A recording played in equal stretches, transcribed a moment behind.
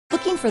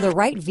Looking for the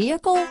right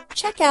vehicle?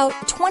 Check out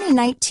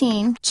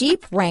 2019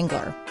 Jeep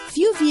Wrangler.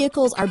 Few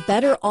vehicles are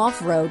better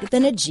off-road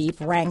than a Jeep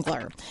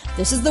Wrangler.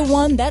 This is the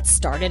one that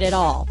started it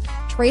all.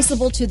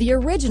 Traceable to the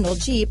original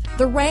Jeep,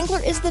 the Wrangler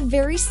is the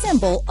very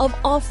symbol of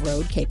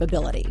off-road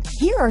capability.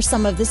 Here are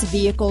some of this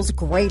vehicle's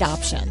great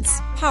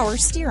options: power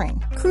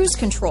steering, cruise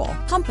control,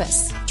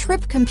 compass,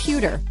 trip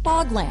computer,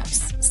 fog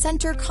lamps,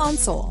 center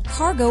console,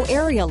 cargo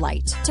area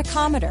light,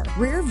 tachometer,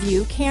 rear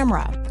view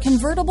camera,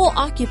 convertible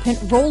occupant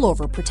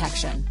rollover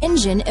protection,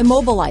 engine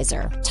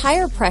immobilizer,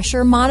 tire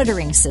pressure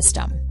monitoring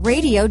system,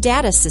 radio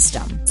data system.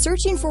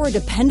 Searching for a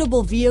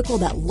dependable vehicle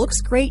that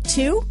looks great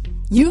too?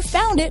 You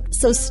found it,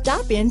 so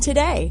stop in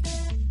today.